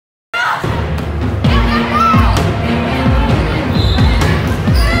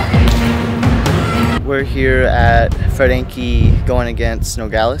We're here at Verde going against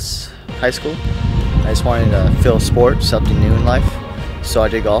Nogales High School. I just wanted to feel sport, something new in life. So I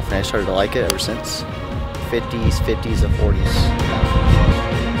did golf and I started to like it ever since. 50s, 50s, and 40s.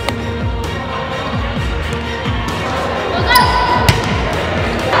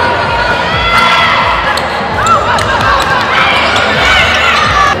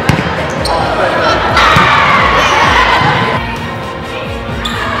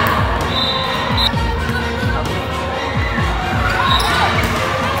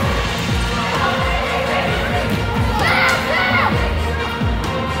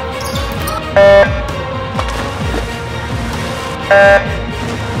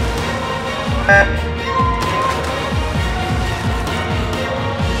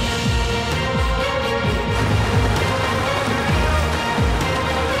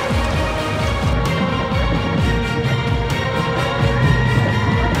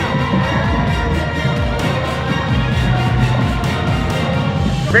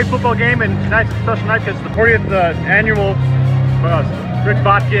 Great football game, and tonight's a special night because it's the 40th annual Rick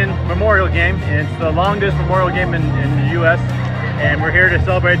Botkin Memorial Game, and it's the longest memorial game in the U.S. And we're here to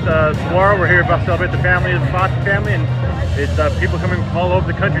celebrate the Sahuaro. We're here to celebrate the family of the Botkin family, and it's people coming from all over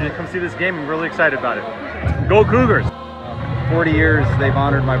the country to come see this game. I'm really excited about it. Go Cougars! 40 years they've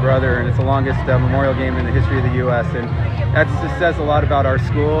honored my brother, and it's the longest memorial game in the history of the U.S. and that just says a lot about our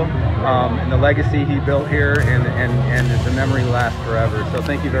school and the legacy he built here, and the memory lasts forever. So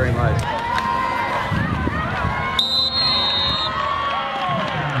thank you very much.